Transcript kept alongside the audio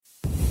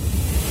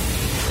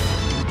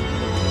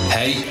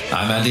Hey,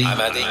 I'm Andy.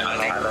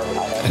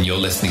 And you're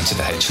listening to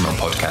the HMO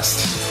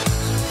podcast.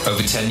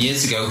 Over 10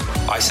 years ago,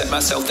 I set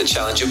myself the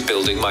challenge of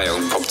building my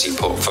own property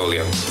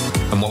portfolio.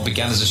 And what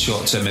began as a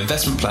short-term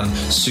investment plan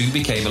soon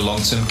became a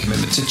long-term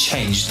commitment to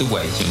change the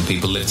way young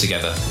people live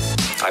together.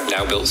 I've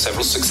now built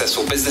several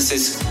successful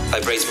businesses,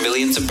 I've raised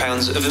millions of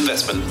pounds of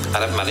investment, and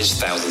I've managed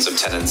thousands of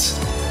tenants.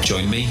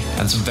 Join me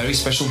and some very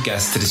special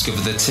guests to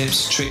discover the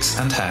tips, tricks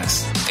and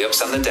hacks, the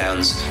ups and the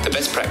downs, the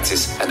best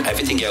practice and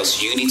everything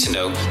else you need to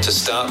know to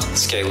start,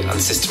 scale and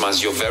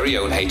systemize your very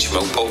own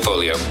HMO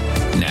portfolio.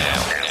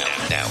 Now.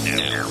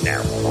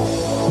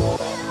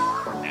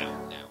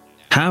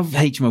 Have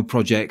HMO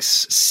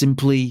projects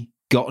simply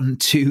gotten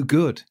too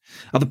good?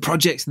 Are the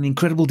projects and the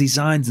incredible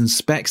designs and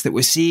specs that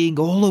we're seeing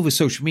all over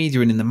social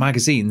media and in the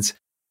magazines,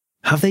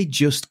 have they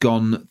just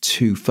gone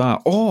too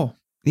far? Or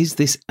is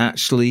this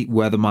actually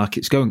where the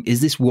market's going?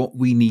 Is this what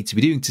we need to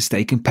be doing to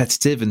stay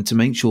competitive and to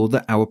make sure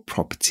that our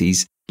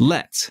properties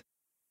let?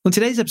 On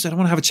today's episode, I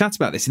want to have a chat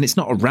about this, and it's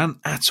not a rant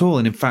at all.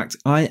 And in fact,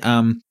 I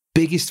am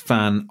biggest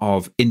fan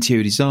of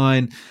interior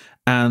design.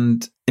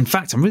 And in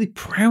fact, I'm really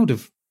proud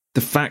of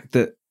the fact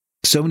that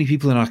so many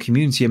people in our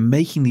community are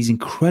making these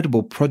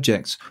incredible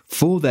projects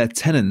for their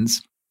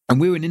tenants. And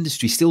we're an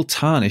industry still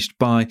tarnished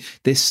by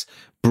this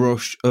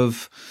brush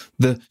of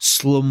the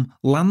slum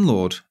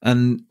landlord.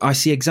 And I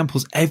see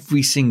examples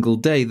every single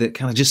day that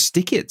kind of just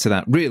stick it to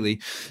that, really.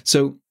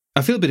 So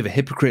I feel a bit of a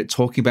hypocrite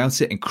talking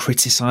about it and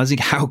criticizing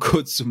how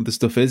good some of the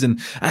stuff is. And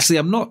actually,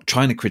 I'm not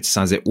trying to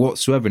criticize it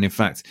whatsoever. And in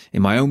fact,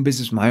 in my own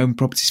business, my own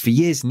properties, for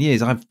years and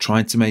years, I've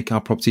tried to make our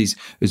properties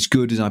as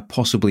good as I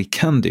possibly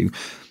can do.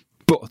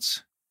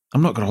 But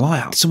I'm not going to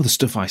lie, some of the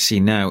stuff I see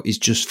now is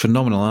just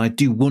phenomenal. And I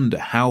do wonder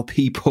how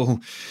people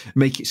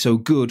make it so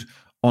good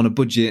on a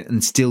budget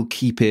and still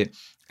keep it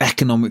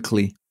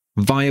economically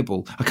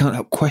viable. I can't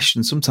help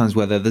question sometimes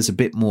whether there's a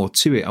bit more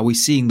to it. Are we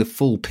seeing the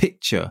full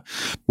picture?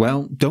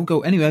 Well, don't go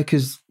anywhere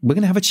because we're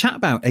going to have a chat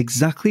about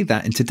exactly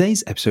that in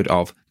today's episode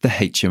of the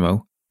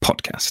HMO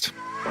podcast.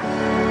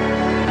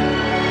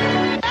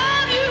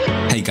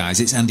 Hey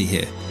guys, it's Andy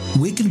here.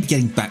 We're going to be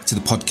getting back to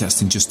the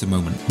podcast in just a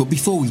moment, but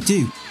before we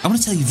do, I want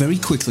to tell you very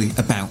quickly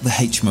about the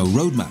HMO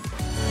roadmap.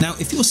 Now,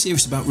 if you're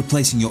serious about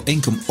replacing your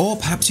income, or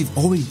perhaps you've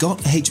already got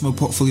a HMO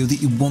portfolio that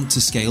you want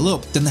to scale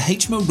up, then the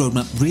HMO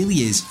roadmap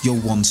really is your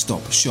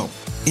one-stop shop.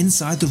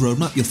 Inside the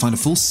roadmap, you'll find a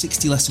full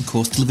 60-lesson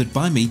course delivered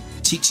by me,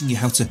 teaching you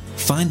how to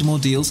find more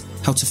deals,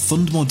 how to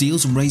fund more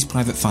deals and raise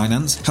private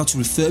finance, how to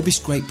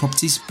refurbish great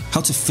properties, how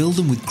to fill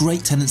them with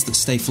great tenants that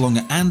stay for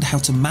longer, and how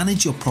to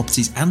manage your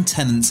properties and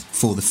tenants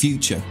for the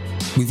future.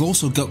 We've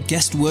also got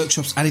guest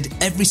workshops added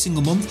every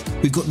single month.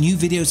 We've got new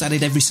videos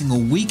added every single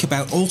week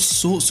about all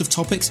sorts of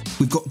topics.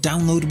 We've got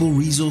downloadable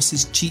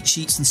resources, cheat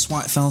sheets and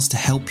swipe files to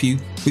help you.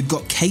 We've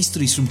got case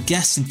studies from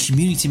guests and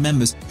community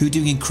members who are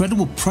doing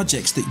incredible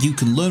projects that you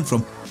can learn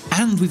from.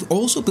 And we've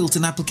also built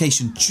an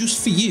application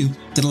just for you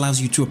that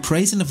allows you to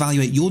appraise and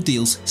evaluate your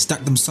deals,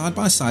 stack them side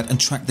by side and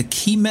track the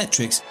key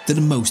metrics that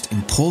are most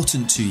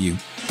important to you.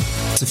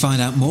 To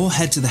find out more,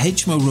 head to the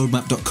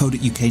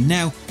hmoroadmap.co.uk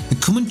now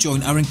and come and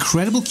join our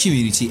incredible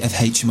community of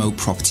HMO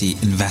property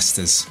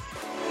investors.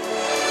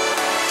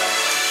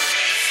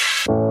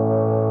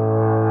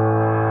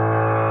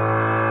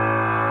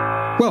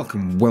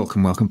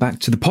 Welcome back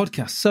to the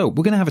podcast. So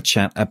we're going to have a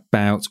chat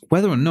about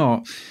whether or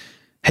not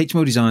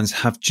HMO designs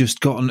have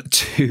just gotten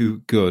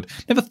too good.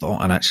 Never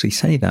thought I'd actually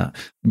say that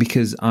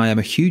because I am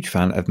a huge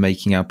fan of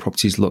making our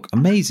properties look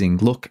amazing,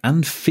 look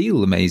and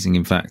feel amazing,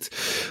 in fact.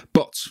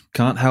 But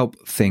can't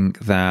help think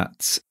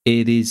that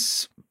it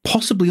is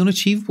possibly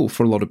unachievable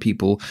for a lot of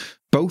people,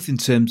 both in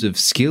terms of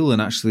skill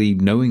and actually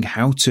knowing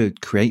how to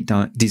create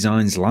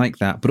designs like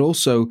that, but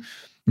also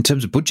in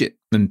terms of budget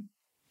and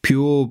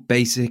pure,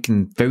 basic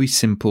and very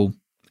simple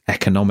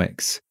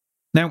economics.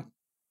 Now,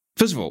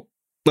 first of all,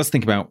 let's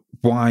think about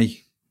why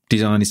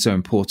design is so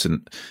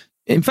important.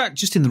 In fact,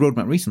 just in the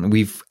roadmap recently,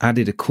 we've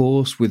added a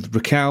course with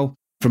Raquel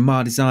from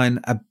Mar Design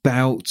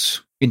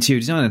about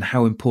interior design and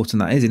how important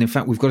that is. And in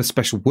fact, we've got a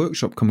special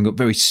workshop coming up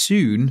very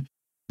soon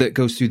that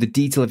goes through the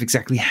detail of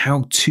exactly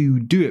how to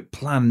do it,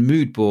 plan,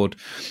 mood board,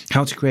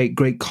 how to create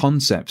great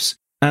concepts.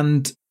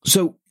 And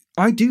so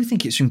I do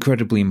think it's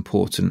incredibly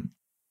important.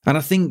 And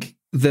I think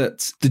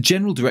that the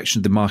general direction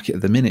of the market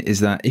at the minute is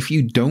that if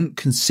you don't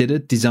consider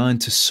design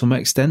to some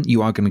extent,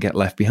 you are going to get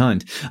left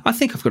behind. I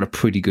think I've got a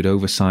pretty good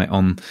oversight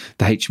on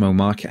the HMO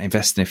market. I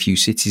invested in a few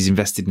cities,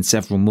 invested in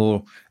several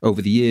more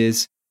over the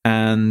years,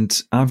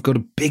 and I've got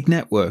a big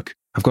network.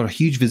 I've got a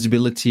huge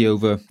visibility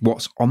over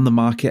what's on the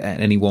market at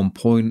any one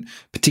point,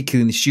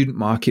 particularly in the student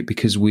market,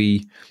 because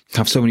we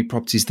have so many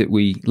properties that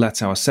we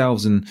let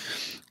ourselves and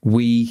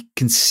we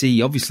can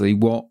see, obviously,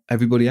 what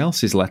everybody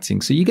else is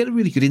letting. So you get a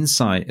really good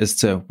insight as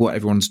to what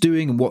everyone's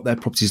doing and what their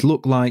properties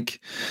look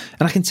like.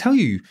 And I can tell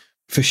you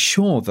for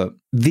sure that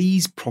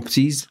these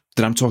properties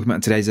that I'm talking about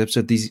in today's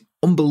episode, these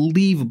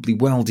unbelievably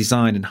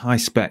well-designed and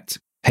high-spec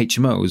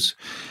HMOs,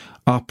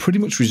 are pretty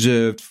much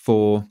reserved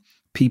for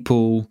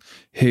people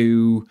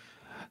who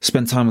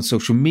spend time on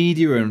social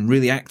media and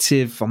really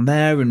active on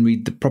there and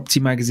read the property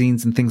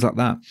magazines and things like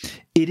that,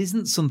 it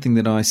isn't something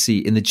that I see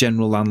in the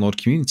general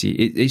landlord community.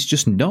 It's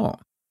just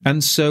not.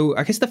 And so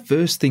I guess the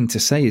first thing to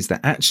say is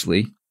that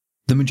actually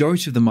the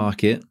majority of the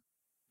market,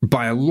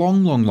 by a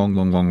long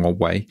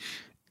way,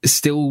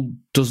 still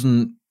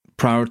doesn't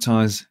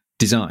prioritize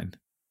design.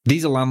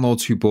 These are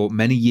landlords who bought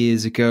many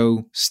years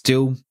ago,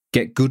 still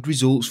get good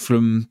results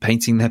from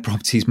painting their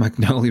properties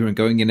magnolia and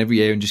going in every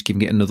year and just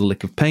giving it another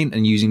lick of paint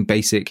and using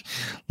basic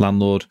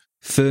landlord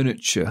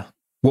furniture.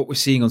 What we're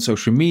seeing on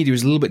social media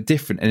is a little bit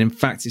different. And in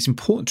fact, it's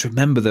important to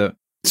remember that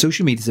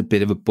social media is a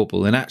bit of a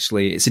bubble, and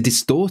actually it's a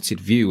distorted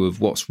view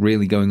of what's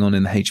really going on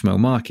in the HMO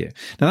market.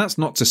 Now, that's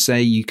not to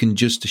say you can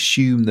just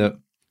assume that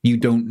you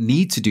don't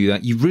need to do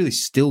that. You've really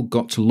still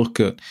got to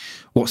look at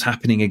what's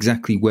happening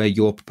exactly where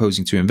you're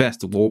proposing to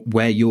invest or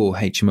where your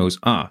HMOs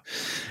are.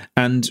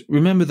 And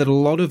remember that a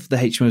lot of the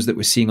HMOs that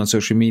we're seeing on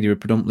social media are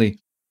predominantly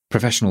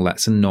professional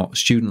lets and not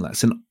student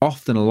lets. And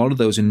often a lot of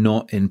those are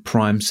not in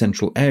prime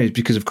central areas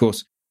because, of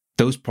course,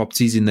 those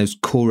properties in those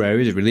core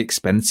areas are really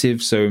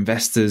expensive. So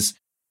investors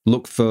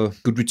look for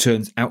good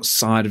returns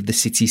outside of the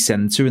city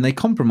centre and they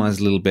compromise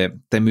a little bit.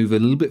 They move a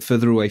little bit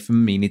further away from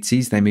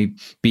amenities. They may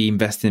be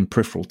invested in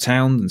peripheral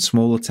towns and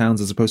smaller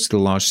towns as opposed to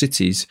the large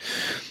cities.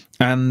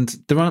 And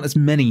there aren't as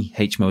many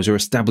HMOs or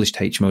established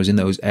HMOs in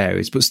those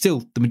areas. But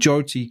still, the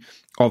majority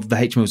of the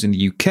HMOs in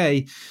the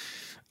UK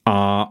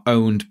are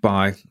owned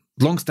by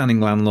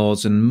long-standing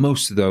landlords, and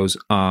most of those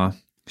are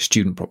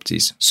student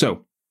properties.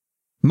 So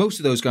most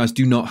of those guys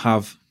do not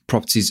have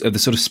properties of the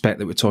sort of spec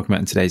that we're talking about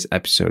in today's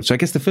episode. So I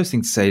guess the first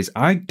thing to say is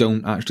I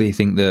don't actually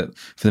think that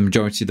for the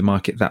majority of the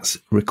market that's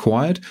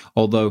required,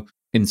 although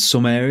in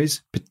some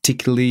areas,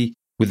 particularly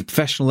with the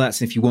professional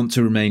lets, and if you want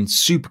to remain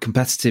super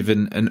competitive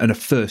and a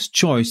first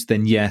choice,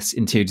 then yes,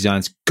 interior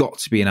design's got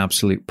to be an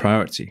absolute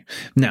priority.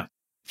 Now,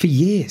 for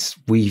years,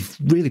 we've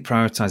really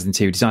prioritized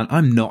interior design.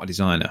 I'm not a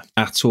designer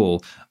at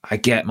all. I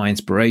get my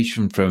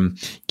inspiration from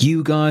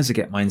you guys. I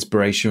get my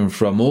inspiration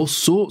from all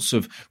sorts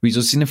of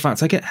resources. In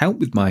fact, I get help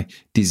with my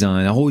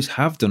design. I always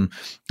have done.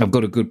 I've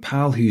got a good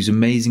pal who's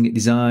amazing at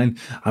design.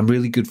 I'm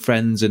really good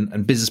friends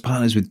and business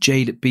partners with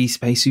Jade at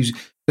B-Space, who's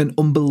an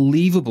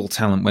unbelievable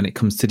talent when it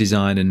comes to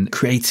design and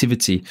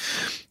creativity.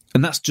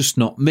 And that's just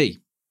not me.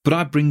 But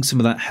I bring some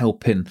of that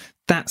help in.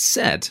 That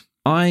said,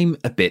 I'm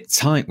a bit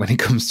tight when it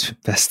comes to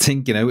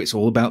investing. You know, it's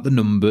all about the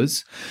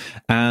numbers,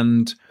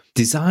 and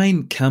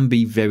design can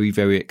be very,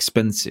 very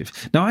expensive.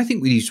 Now, I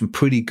think we do some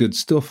pretty good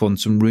stuff on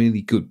some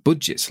really good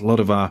budgets. A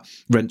lot of our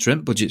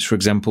rent-to-rent budgets, for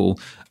example,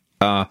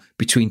 are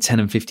between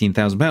 £10,000 and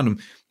 £15,000.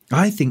 And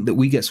I think that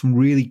we get some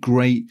really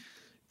great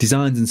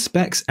designs and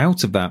specs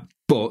out of that.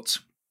 But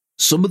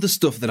some of the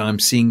stuff that I'm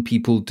seeing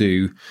people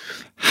do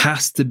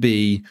has to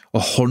be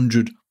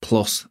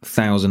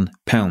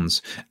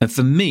 £100,000+. And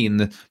for me, and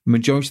the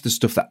majority of the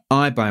stuff that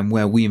I buy and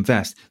where we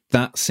invest,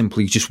 that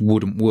simply just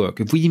wouldn't work.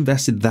 If we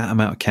invested that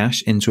amount of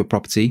cash into a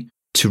property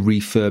to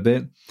refurb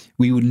it,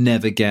 we would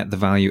never get the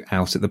value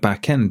out at the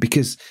back end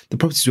because the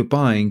properties we're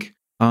buying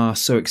are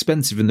so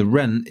expensive and the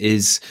rent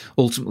is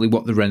ultimately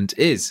what the rent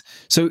is.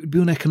 So it would be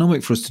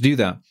uneconomic for us to do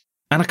that.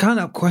 And I can't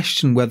help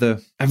question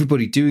whether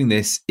everybody doing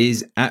this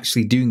is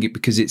actually doing it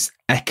because it's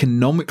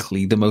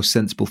economically the most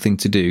sensible thing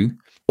to do,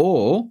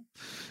 or,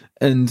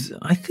 and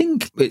I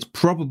think it's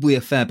probably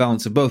a fair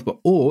balance of both,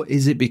 or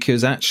is it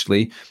because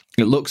actually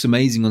it looks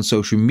amazing on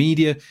social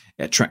media,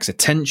 it attracts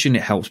attention,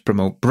 it helps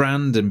promote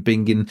brand and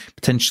bring in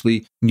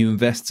potentially new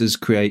investors,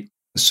 create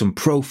some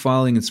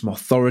profiling and some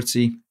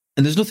authority.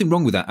 And there's nothing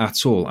wrong with that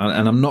at all.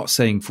 And I'm not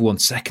saying for 1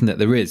 second that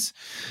there is.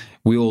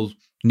 We all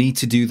need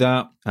to do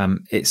that.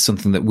 It's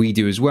something that we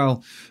do as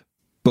well.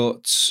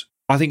 But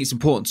I think it's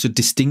important to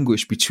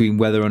distinguish between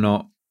whether or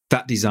not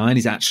that design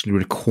is actually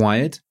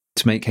required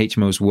to make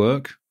HMOs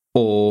work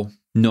or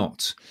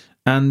not.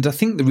 And I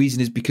think the reason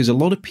is because a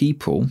lot of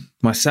people,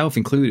 myself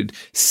included,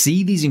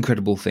 see these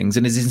incredible things,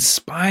 and as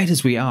inspired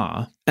as we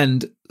are,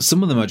 and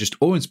some of them are just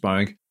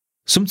awe-inspiring,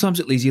 sometimes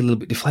it leaves you a little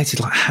bit deflated.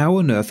 Like, how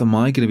on earth am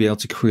I going to be able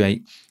to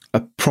create a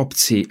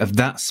property of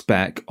that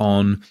spec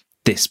on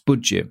this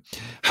budget?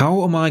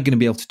 How am I going to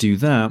be able to do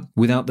that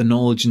without the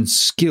knowledge and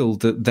skill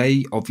that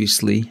they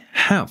obviously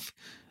have?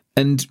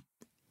 And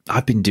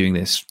I've been doing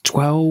this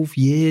 12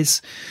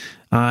 years.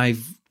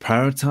 I've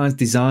prioritized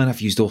design.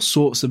 I've used all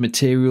sorts of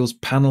materials,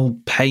 panel,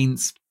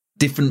 paints,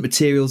 different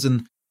materials.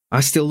 And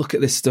I still look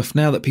at this stuff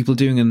now that people are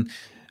doing. And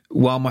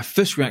while my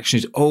first reaction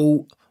is,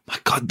 oh my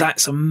God,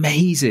 that's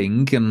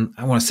amazing, and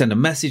I want to send a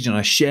message and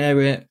I share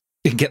it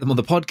and get them on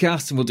the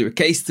podcast and we'll do a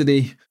case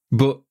study.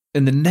 But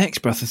in the next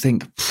breath, I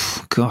think,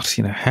 God,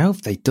 how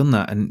have they done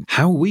that? And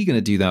how are we going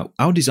to do that?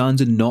 Our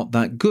designs are not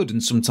that good.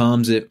 And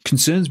sometimes it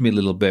concerns me a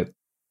little bit.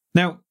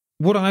 Now,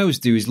 what I always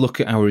do is look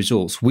at our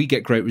results. We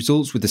get great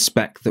results with the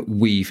spec that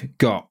we've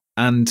got.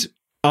 And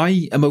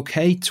I am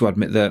okay to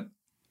admit that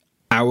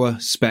our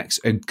specs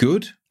are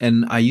good.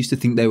 And I used to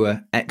think they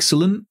were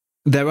excellent.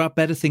 there are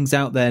better things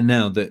out there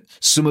now that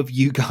some of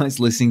you guys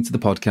listening to the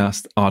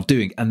podcast are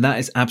doing, and that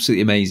is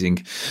absolutely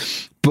amazing.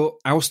 But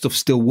our stuff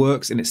still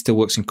works, and it still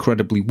works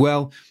incredibly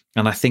well.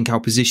 And I think our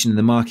position in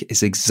the market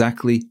is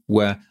exactly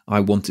where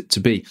I want it to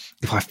be.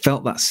 If I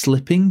felt that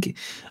slipping,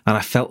 and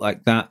I felt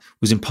like that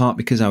was in part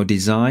because our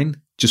design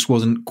just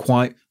wasn't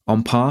quite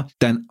on par,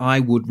 then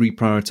I would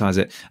reprioritize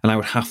it, and I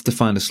would have to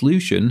find a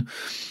solution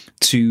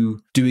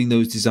to doing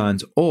those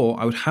designs, or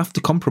I would have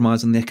to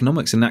compromise on the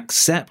economics and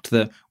accept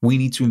that we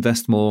need to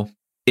invest more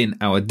in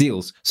our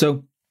deals.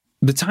 So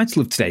the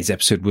title of today's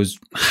episode was,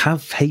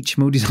 Have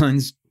HMO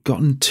Designs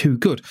Gotten Too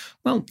Good?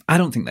 Well, I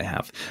don't think they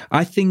have.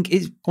 I think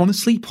it's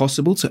honestly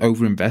possible to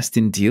overinvest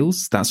in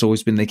deals. That's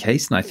always been the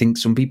case, and I think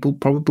some people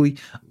probably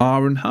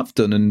are and have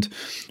done, and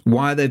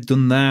why they've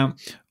done that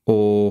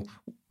or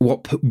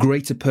what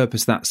greater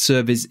purpose that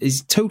serves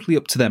is totally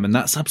up to them, and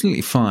that's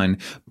absolutely fine.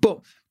 But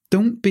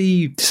don't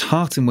be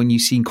disheartened when you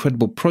see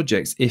incredible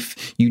projects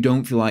if you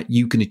don't feel like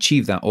you can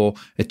achieve that or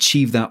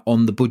achieve that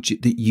on the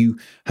budget that you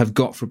have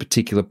got for a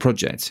particular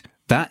project.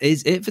 That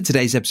is it for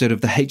today's episode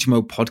of the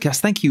HMO podcast.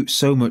 Thank you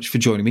so much for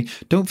joining me.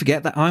 Don't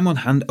forget that I'm on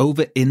hand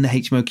over in the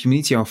HMO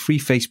community, our free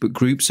Facebook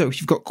group. So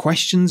if you've got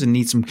questions and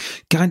need some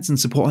guidance and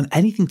support on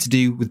anything to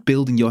do with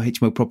building your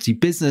HMO property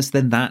business,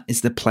 then that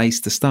is the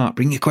place to start.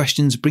 Bring your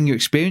questions, bring your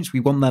experience.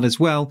 We want that as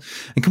well.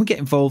 And come get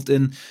involved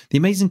in the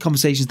amazing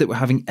conversations that we're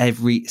having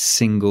every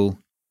single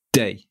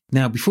day.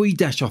 Now, before you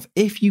dash off,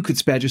 if you could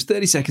spare just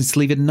 30 seconds to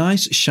leave a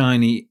nice,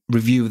 shiny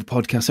review of the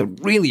podcast,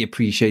 I'd really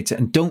appreciate it.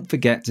 And don't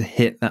forget to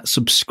hit that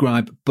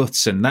subscribe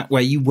button. That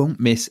way you won't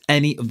miss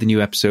any of the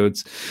new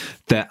episodes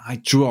that I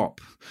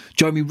drop.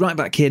 Join me right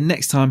back here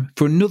next time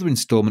for another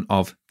installment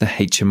of the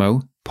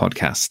HMO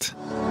podcast.